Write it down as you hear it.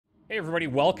Hey everybody,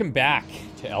 welcome back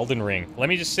to Elden Ring. Let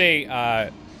me just say,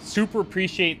 super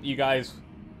appreciate you guys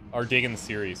are digging the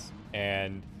series.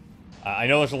 And I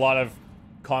know there's a lot of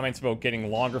comments about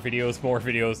getting longer videos, more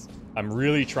videos. I'm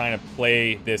really trying to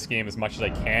play this game as much as I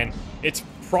can. It's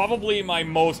probably my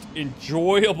most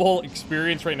enjoyable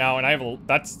experience right now, and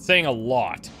that's saying a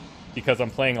lot because I'm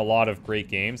playing a lot of great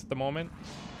games at the moment.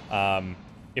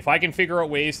 If I can figure out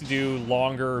ways to do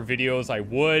longer videos, I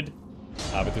would.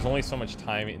 But there's only so much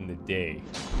time in the day.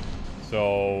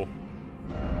 So,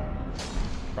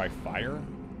 try fire.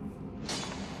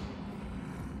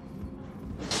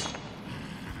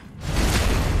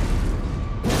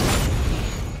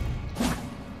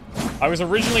 I was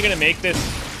originally going to make this...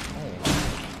 Oh,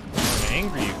 I'm an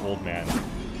angry old man.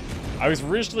 I was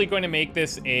originally going to make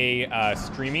this a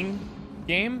streaming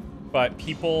game, but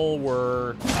people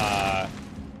were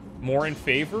more in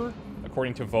favor,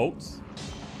 according to votes,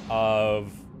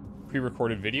 of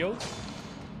pre-recorded videos.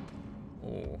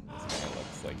 Oh, this guy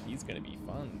looks like he's gonna be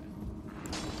fun.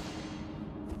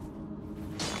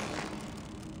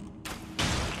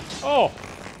 Oh!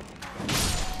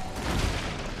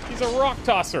 He's a rock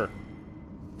tosser.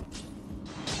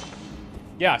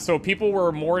 Yeah, so people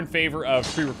were more in favor of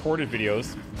pre-recorded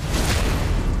videos.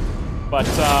 But,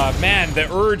 man,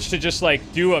 the urge to just,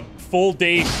 like, do a full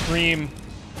day stream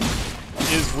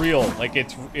is real. Like,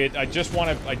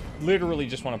 I literally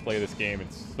just want to play this game.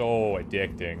 It's so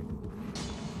addicting.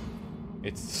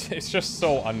 It's just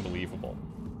so unbelievable,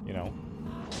 you know?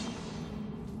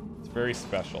 It's very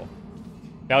special.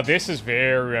 Now, this is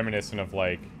very reminiscent of,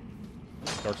 like,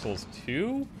 Dark Souls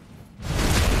 2?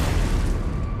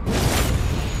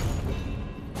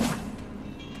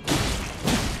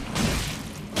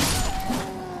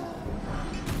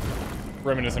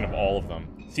 Reminiscent of all of them.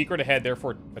 Secret ahead,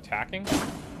 therefore attacking?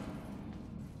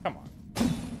 Come on.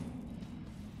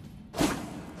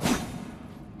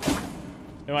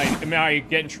 Am I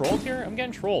getting trolled here? I'm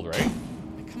getting trolled, right?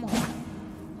 Like, come on.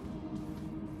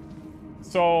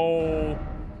 So...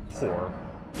 poor.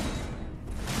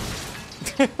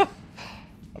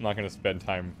 I'm not gonna spend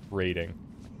time raiding.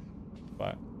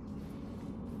 But...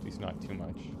 at least not too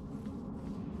much.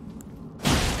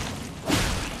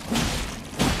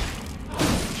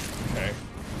 Okay.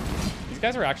 These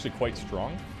guys are actually quite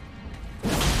strong.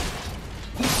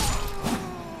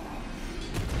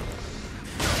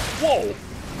 Whoa!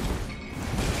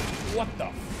 What the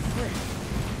frick?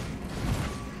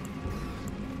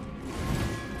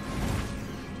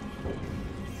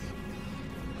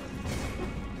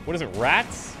 What is it,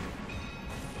 rats?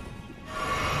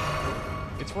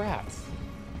 It's rats.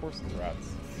 Of course it's rats.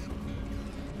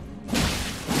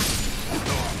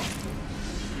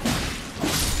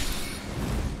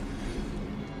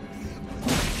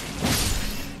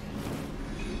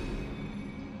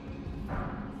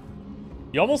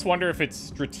 You almost wonder if it's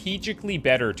strategically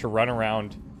better to run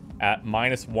around at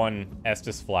 -1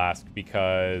 Estus Flask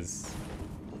because...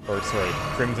 or, sorry,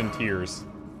 Crimson Tears.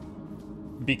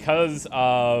 Because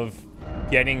of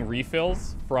getting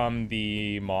refills from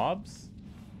the mobs.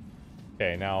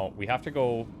 Okay, now we have to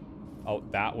go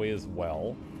out that way as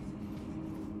well.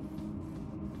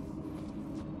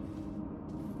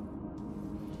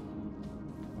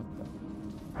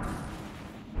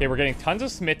 Okay, we're getting tons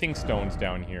of smithing stones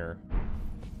down here.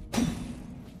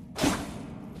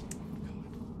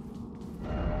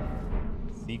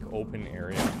 Seek open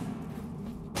area.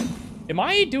 Am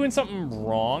I doing something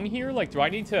wrong here? Like, do I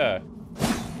need to...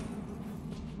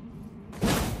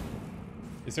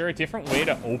 Is there a different way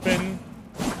to open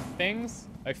things?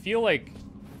 I feel like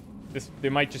they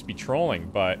might just be trolling,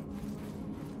 but...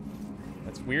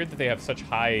 It's weird that they have such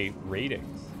high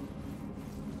ratings.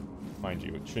 Mind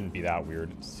you, it shouldn't be that weird.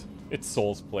 It's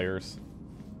Souls players.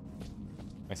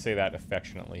 I say that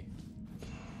affectionately.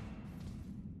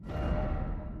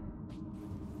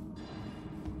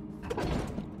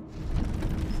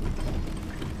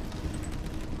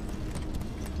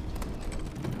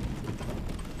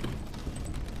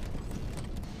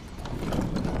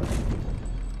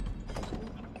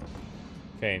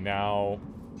 Okay, now...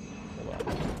 hold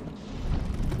on.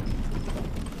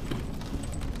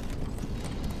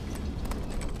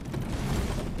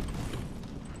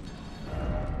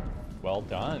 Well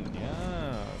done.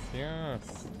 Yes,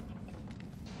 yes.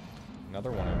 Another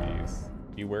one of these.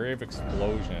 Be wary of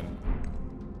explosion.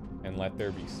 And let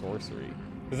there be sorcery.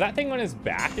 Does that thing on his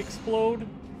back explode?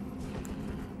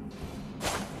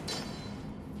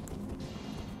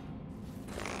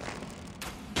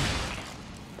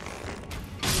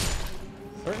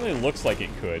 Certainly looks like it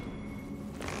could.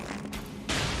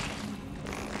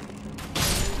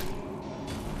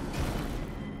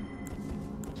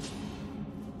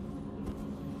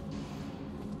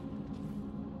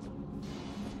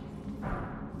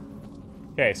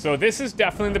 Okay, so this is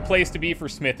definitely the place to be for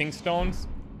smithing stones.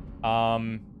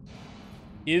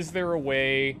 Is there a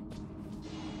way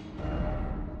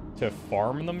to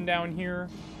farm them down here?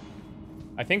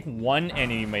 I think one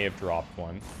enemy may have dropped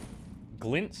one.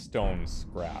 Glintstone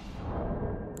scrap.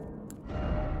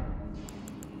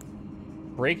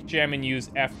 Break gem and use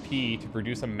FP to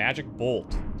produce a magic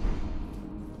bolt.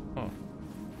 Huh.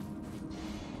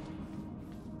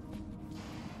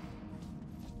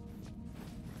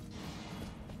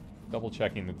 Double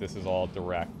checking that this is all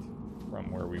direct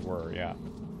from where we were, yeah.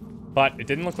 But it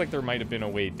didn't look like there might have been a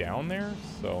way down there,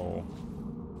 so...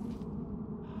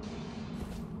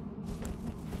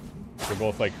 We're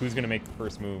both like, who's gonna make the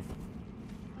first move?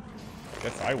 I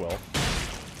guess I will.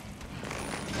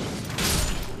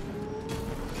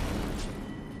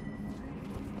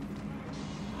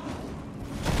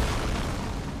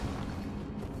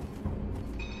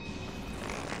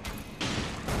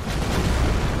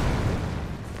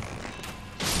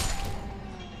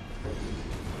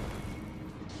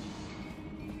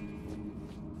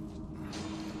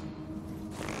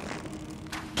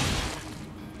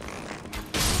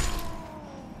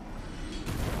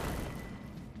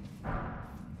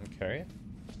 Okay,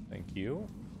 thank you.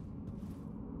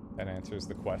 That answers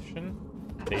the question.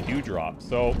 They do drop.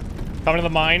 So, coming to the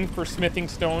mine for smithing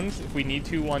stones if we need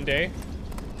to one day.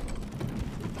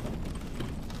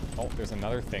 Oh, there's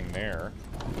another thing there.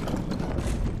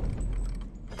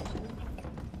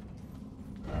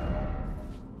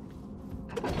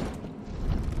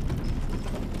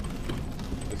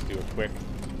 Just do a quick...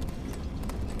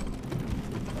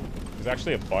 There's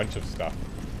actually a bunch of stuff.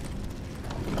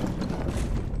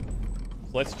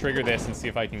 Let's trigger this and see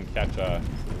if I can catch a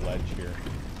ledge here.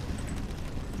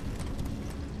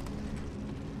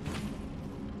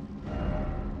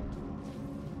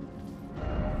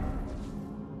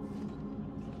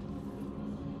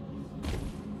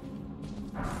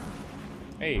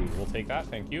 Hey, we'll take that,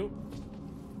 thank you.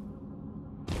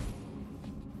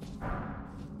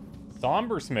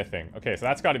 Somber smithing. Okay, so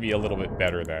that's got to be a little bit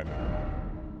better then.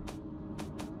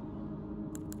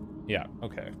 Yeah,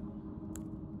 okay.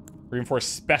 Reinforce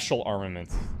special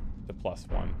armaments to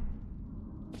 +1.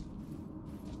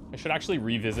 I should actually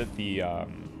revisit the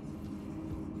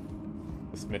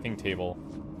smithing table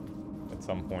at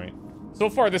some point. So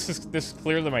far, this is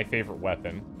clearly my favorite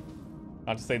weapon.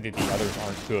 Not to say that the others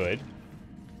aren't good,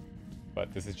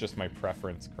 but this is just my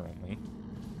preference currently.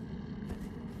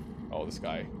 Oh, this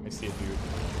guy. I see a dude.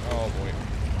 Oh boy.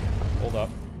 Hold up.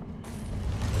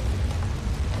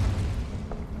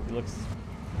 He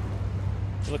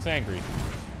looks angry.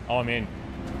 Oh, I'm in.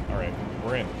 Alright,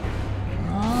 we're in.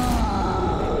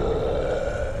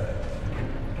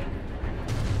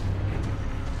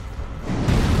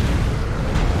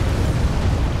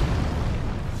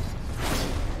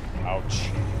 Ouch.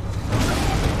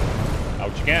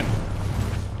 Ouch again.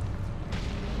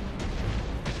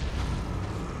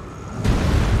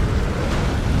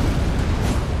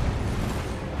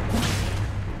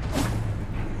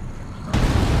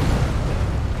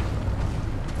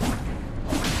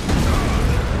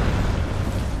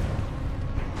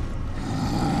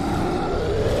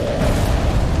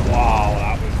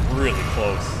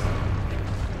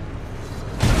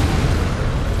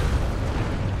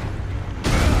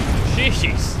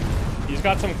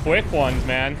 Got some quick ones,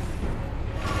 man.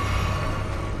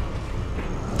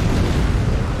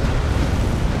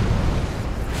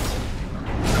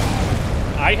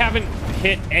 I haven't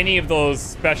hit any of those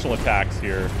special attacks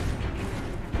here.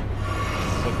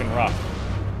 It's looking rough.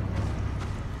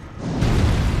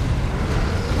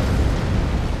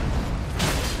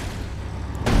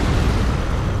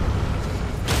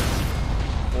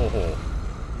 Oh.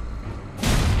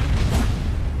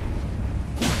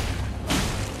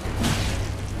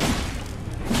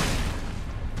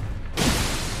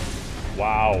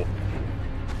 Wow.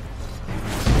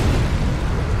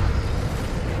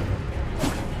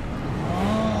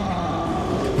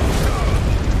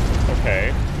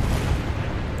 Okay.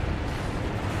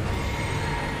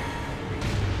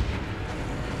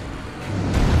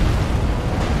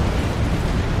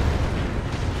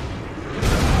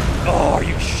 Oh, are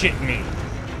you shitting me?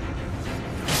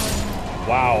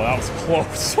 Wow, that was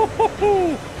close.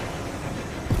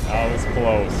 That was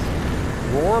close.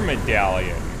 Roar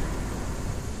medallion.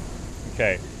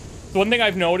 Okay. So one thing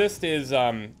I've noticed is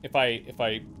if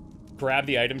I grab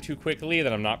the item too quickly,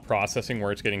 then I'm not processing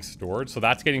where it's getting stored. So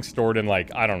that's getting stored in, like,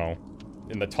 I don't know,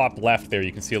 in the top left there,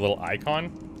 you can see a little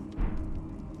icon.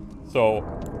 So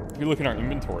if we look in our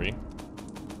inventory,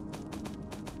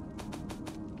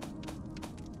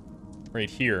 right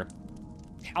here,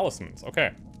 talismans.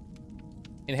 Okay.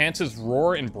 Enhances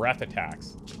roar and breath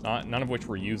attacks. none of which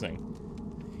we're using.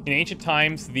 In ancient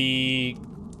times, the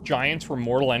giants were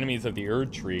mortal enemies of the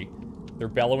Erd Tree. Their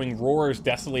bellowing roars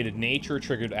desolated nature,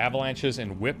 triggered avalanches,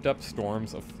 and whipped up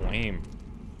storms of flame.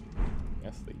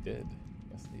 Yes, they did.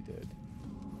 Yes, they did.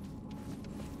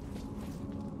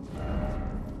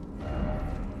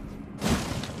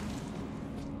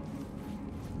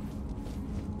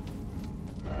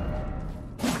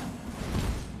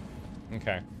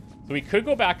 Okay. So we could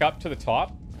go back up to the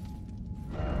top.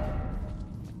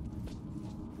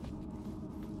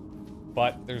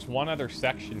 But there's one other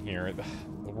section here. The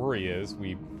worry is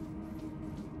we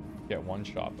get one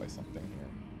shot by something here.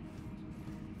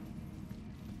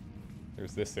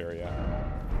 There's this area.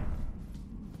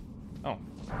 Oh.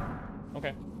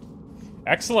 Okay.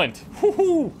 Excellent.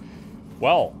 Woohoo!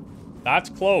 Well, that's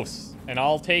close, and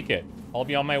I'll take it. I'll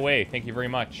be on my way. Thank you very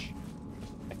much.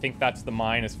 I think that's the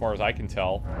mine as far as I can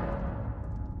tell.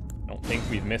 I don't think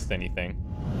we've missed anything.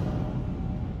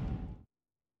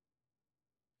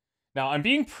 Now, I'm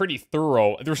being pretty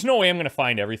thorough. There's no way I'm going to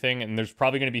find everything, and there's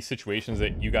probably going to be situations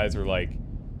that you guys are, like,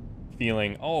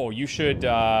 feeling, oh, you should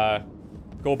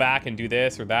go back and do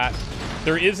this or that.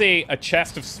 There is a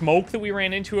chest of smoke that we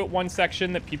ran into at one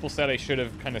section that people said I should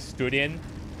have kind of stood in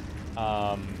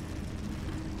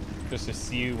just to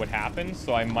see what happens,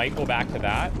 so I might go back to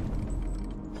that.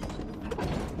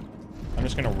 I'm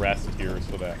just going to rest here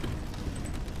so that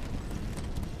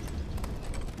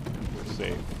we're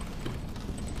safe.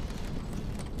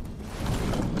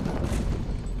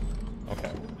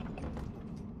 Okay.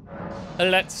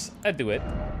 Let's do it.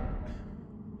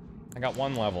 I got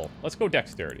one level. Let's go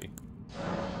dexterity.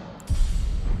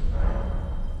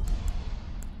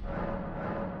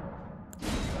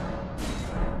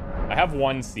 I have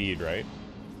one seed, right?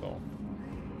 So.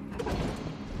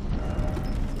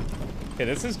 Okay,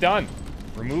 this is done.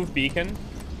 Remove beacon.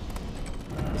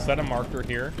 We'll set a marker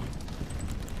here.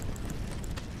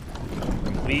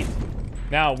 Complete.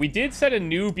 Now, we did set a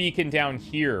new beacon down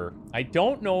here. I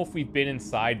don't know if we've been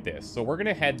inside this, so we're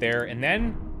gonna head there, and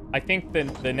then I think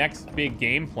the next big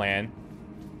game plan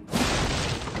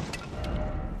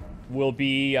will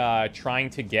be trying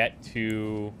to get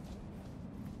to...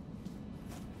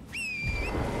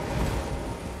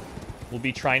 We'll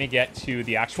be trying to get to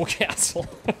the actual castle.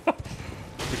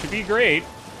 Which would be great,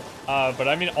 but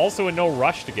I'm also in no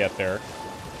rush to get there.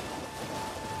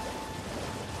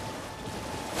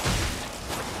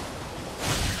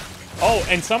 Oh,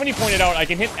 and somebody pointed out I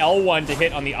can hit L1 to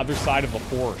hit on the other side of the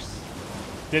horse.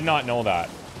 Did not know that.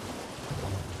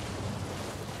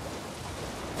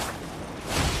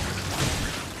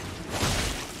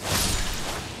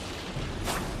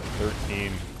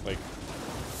 Like,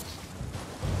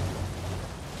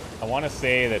 I want to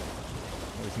say that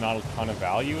there's not a ton of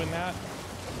value in that.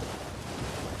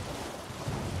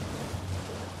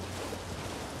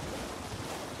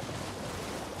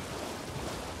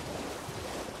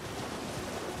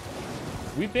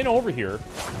 We've been over here.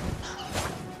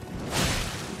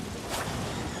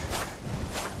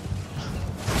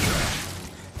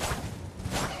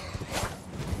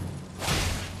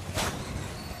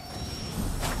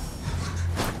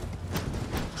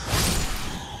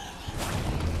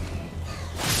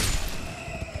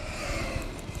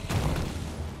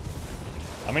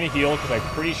 I'm gonna heal because I'm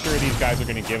pretty sure these guys are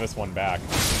gonna give us one back.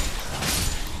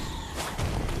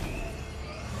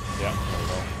 Yeah, there we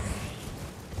go.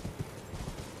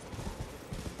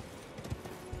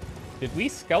 Did we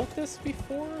scout this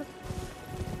before?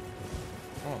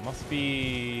 Oh, it must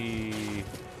be...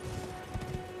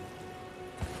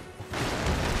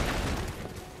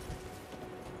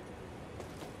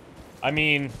 I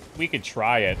mean, we could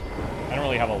try it. I don't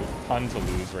really have a ton to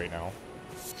lose right now.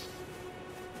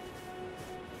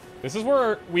 This is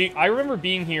where I remember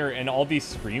being here and all these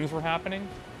screams were happening.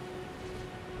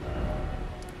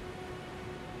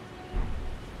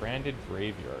 Branded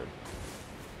graveyard.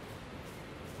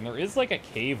 And there is like a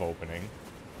cave opening.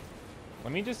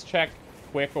 Let me just check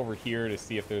quick over here to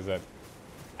see if there's an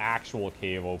actual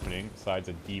cave opening besides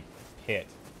a deep pit.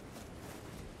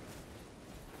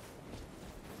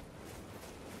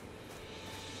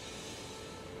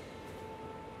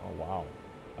 Oh, wow.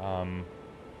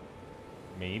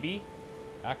 Maybe,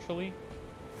 actually.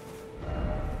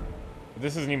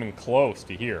 This isn't even close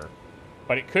to here.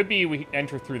 But it could be we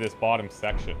enter through this bottom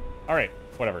section. Alright,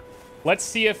 whatever. Let's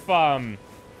see if, let's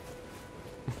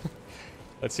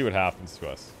see what happens to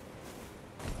us.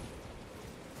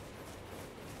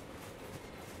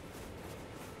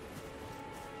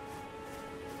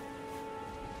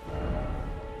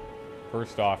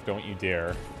 First off, don't you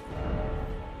dare.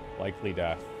 Likely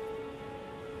death.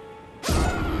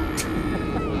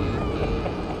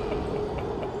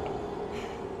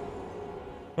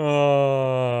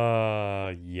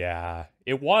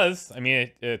 It was. I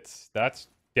mean, that's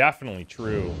definitely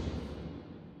true.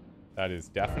 That is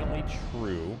definitely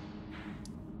true.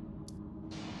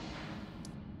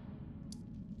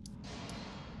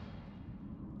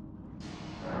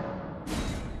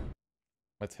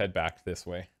 Let's head back this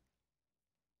way.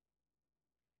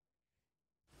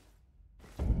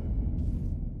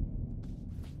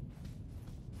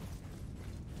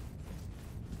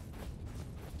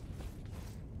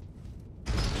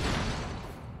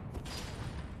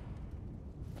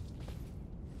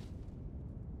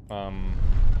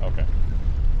 Okay.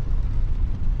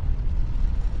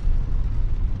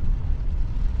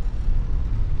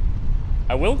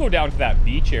 I will go down to that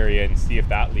beach area and see if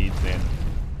that leads in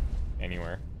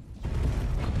anywhere.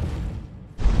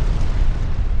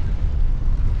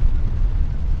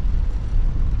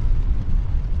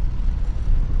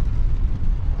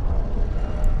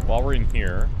 While we're in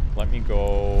here, let me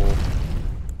go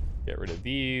get rid of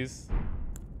these.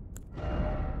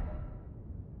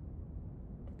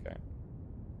 Okay.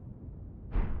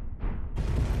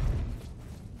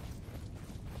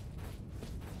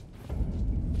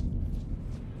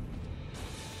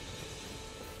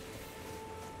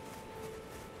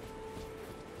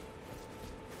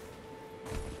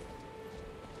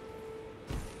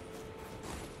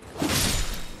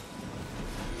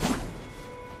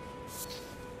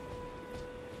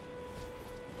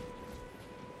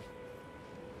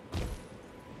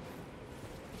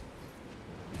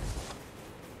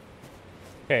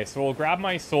 Okay, so we'll grab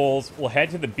my souls, we'll head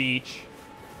to the beach,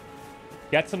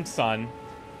 get some sun,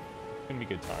 it's gonna be a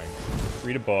good time,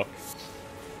 read a book,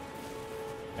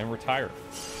 and retire.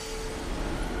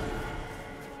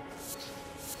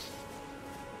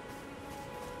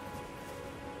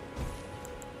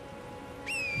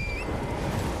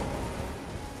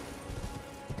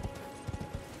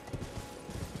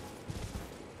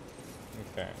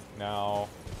 Okay, now...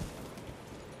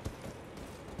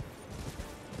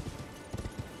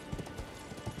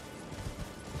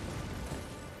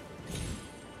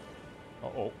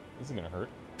 Uh-oh, this is gonna hurt.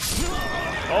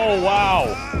 Oh, wow!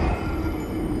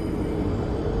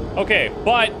 Okay,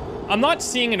 but I'm not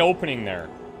seeing an opening there.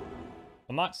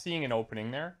 I'm not seeing an opening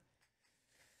there.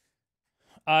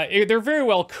 There very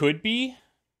well could be,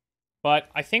 but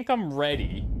I think I'm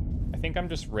ready. I think I'm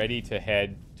just ready to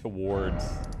head towards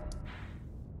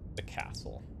the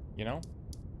castle, you know?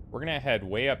 We're gonna head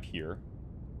way up here.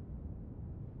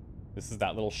 This is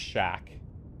that little shack.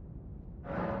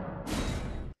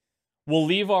 We'll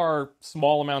leave our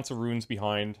small amounts of runes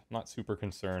behind. Not super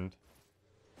concerned.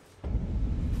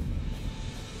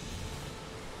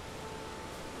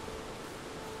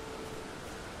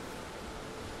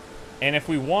 And if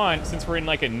we want, since we're in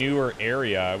like a newer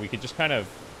area, we could just kind of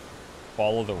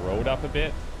follow the road up a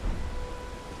bit.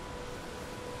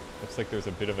 Looks like there's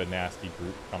a bit of a nasty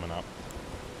group coming up.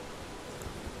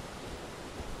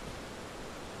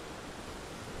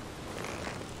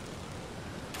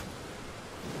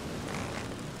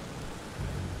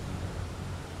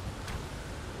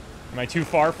 Am I too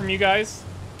far from you guys?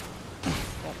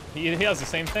 Well, he has the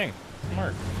same thing.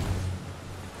 Smart.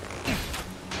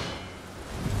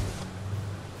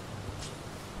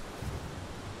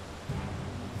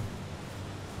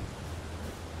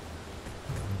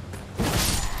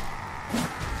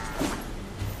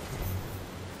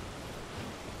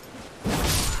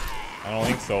 I don't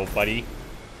think so, buddy.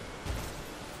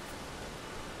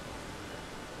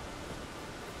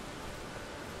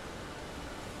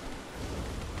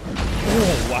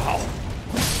 Oh, wow.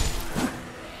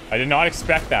 I did not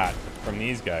expect that from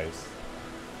these guys.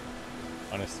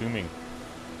 Unassuming.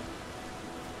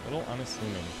 A little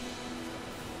unassuming.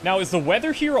 Now, is the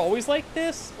weather here always like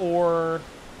this? Or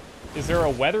is there a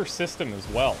weather system as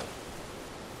well?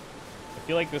 I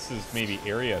feel like this is maybe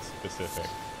area specific.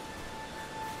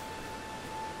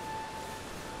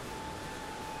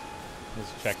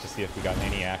 Let's check to see if we got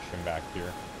any action back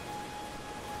here.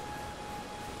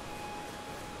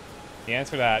 The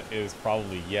answer to that is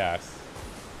probably yes.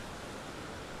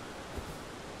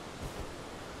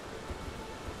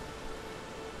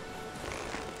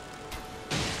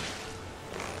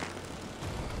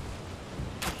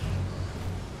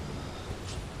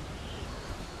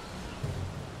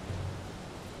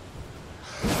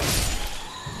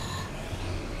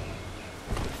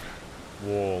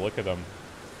 Whoa, look at them.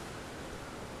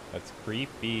 That's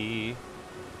creepy.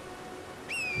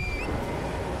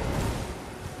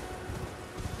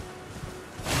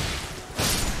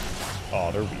 Oh,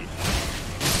 they're weak.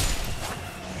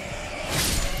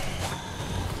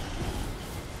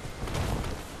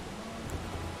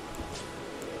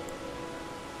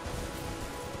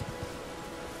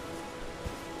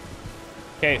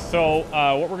 Okay, so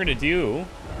what we're gonna do,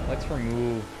 let's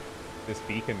remove this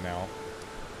beacon now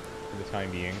for the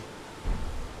time being.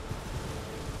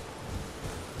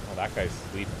 Oh, that guy's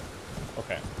sleeping.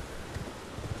 Okay.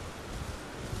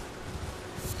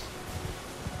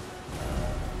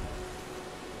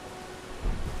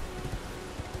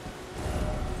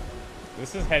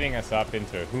 This is heading us up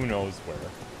into who knows where.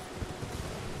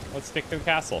 Let's stick to the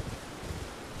castle.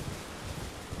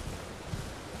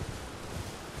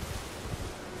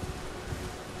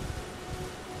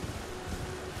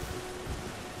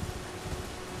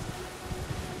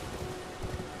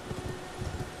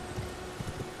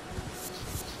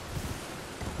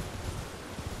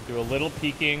 Do a little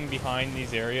peeking behind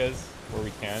these areas where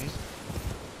we can.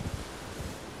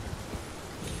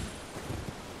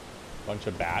 Bunch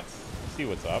of bats. See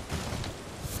what's up.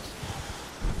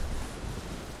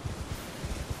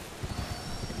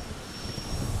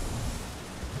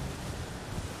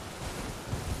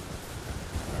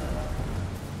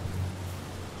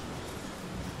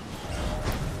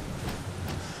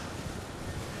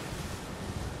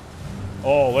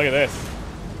 Oh, look at this.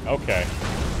 Okay.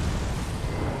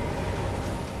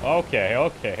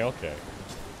 Okay.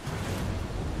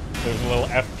 There's a little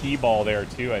FP ball there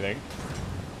too, I think.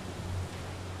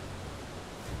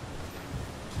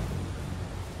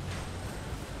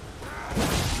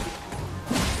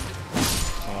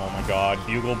 Oh my god,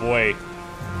 Bugle Boy.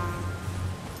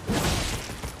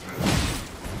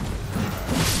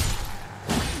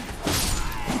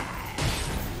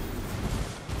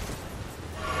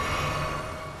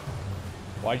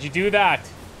 Why'd you do that?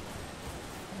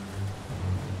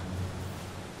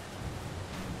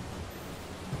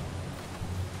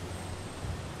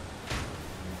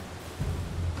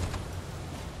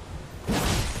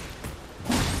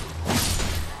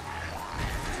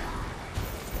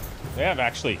 They have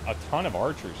actually a ton of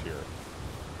archers here.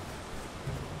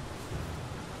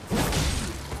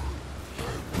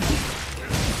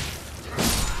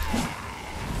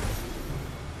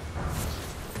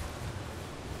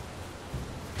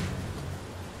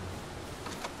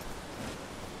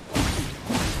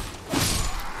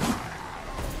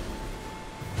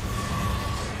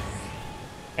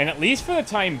 And at least for the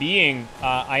time being,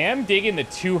 I am digging the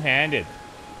two-handed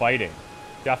fighting.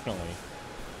 Definitely.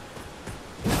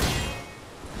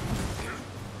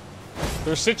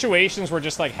 There's situations where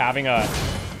just like having a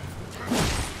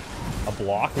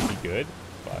block would be good,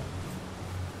 but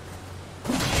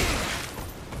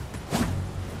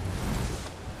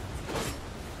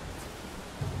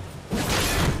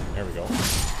there we go.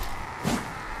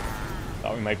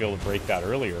 Thought we might be able to break that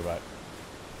earlier, but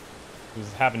he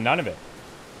was having none of it.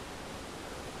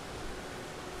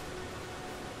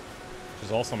 Which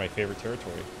is also my favorite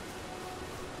territory.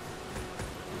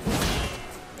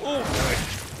 Oh boy.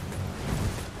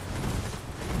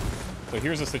 So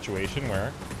here's a situation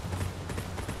where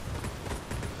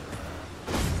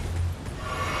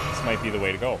this might be the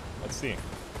way to go. Let's see.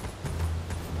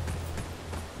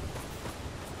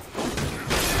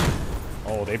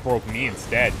 Oh, they broke me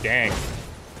instead. Dang.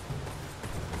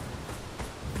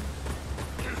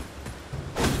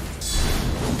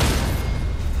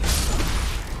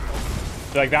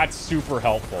 Like, that's super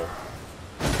helpful.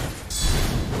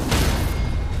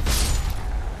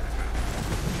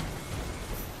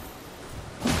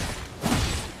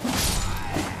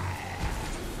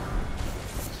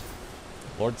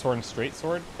 Lord Sword and Straight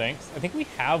Sword, thanks. I think we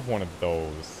have one of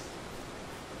those.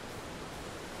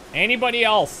 Anybody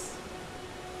else?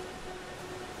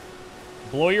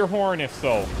 Blow your horn if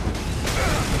so.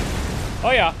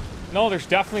 Oh yeah. No, there's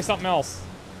definitely something else.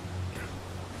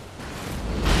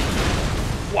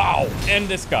 Wow, end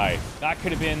this guy. That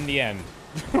could have been the end.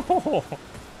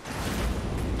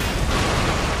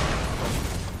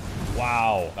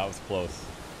 Wow, that was close.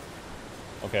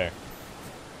 Okay.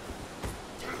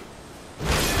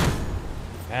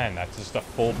 Man, that's just a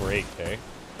full break, okay?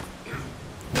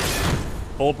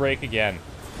 Full break again.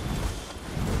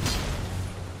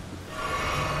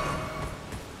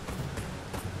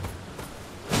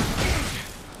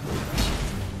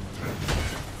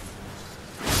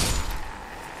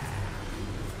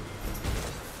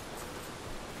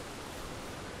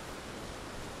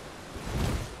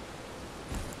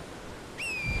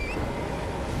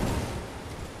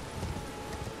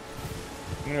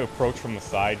 I'm gonna approach from the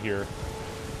side here.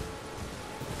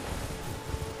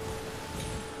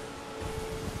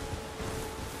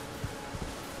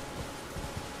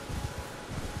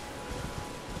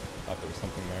 Thought there was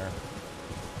something there.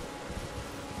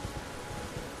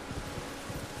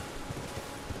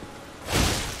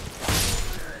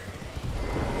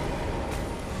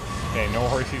 Okay, no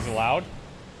horses allowed.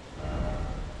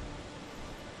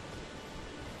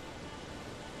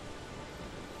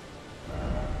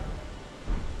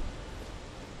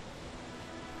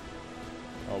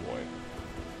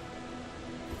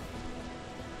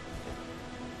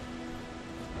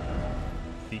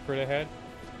 secret ahead.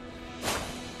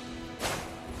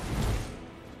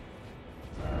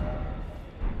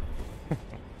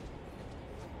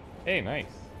 Hey, nice.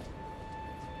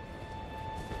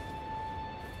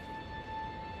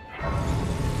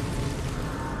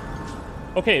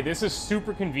 Okay, this is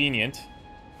super convenient.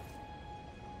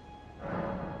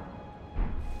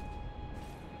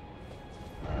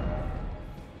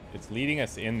 It's leading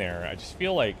us in there. I just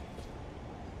feel like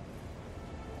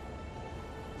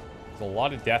there's a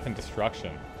lot of death and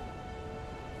destruction.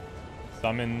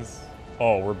 Summons.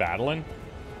 Oh, we're battling?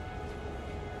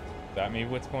 Is that maybe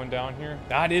what's going down here?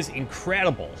 That is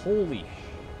incredible. Holy.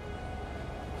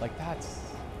 Like, that's...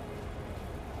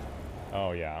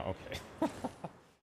 Oh, yeah, okay.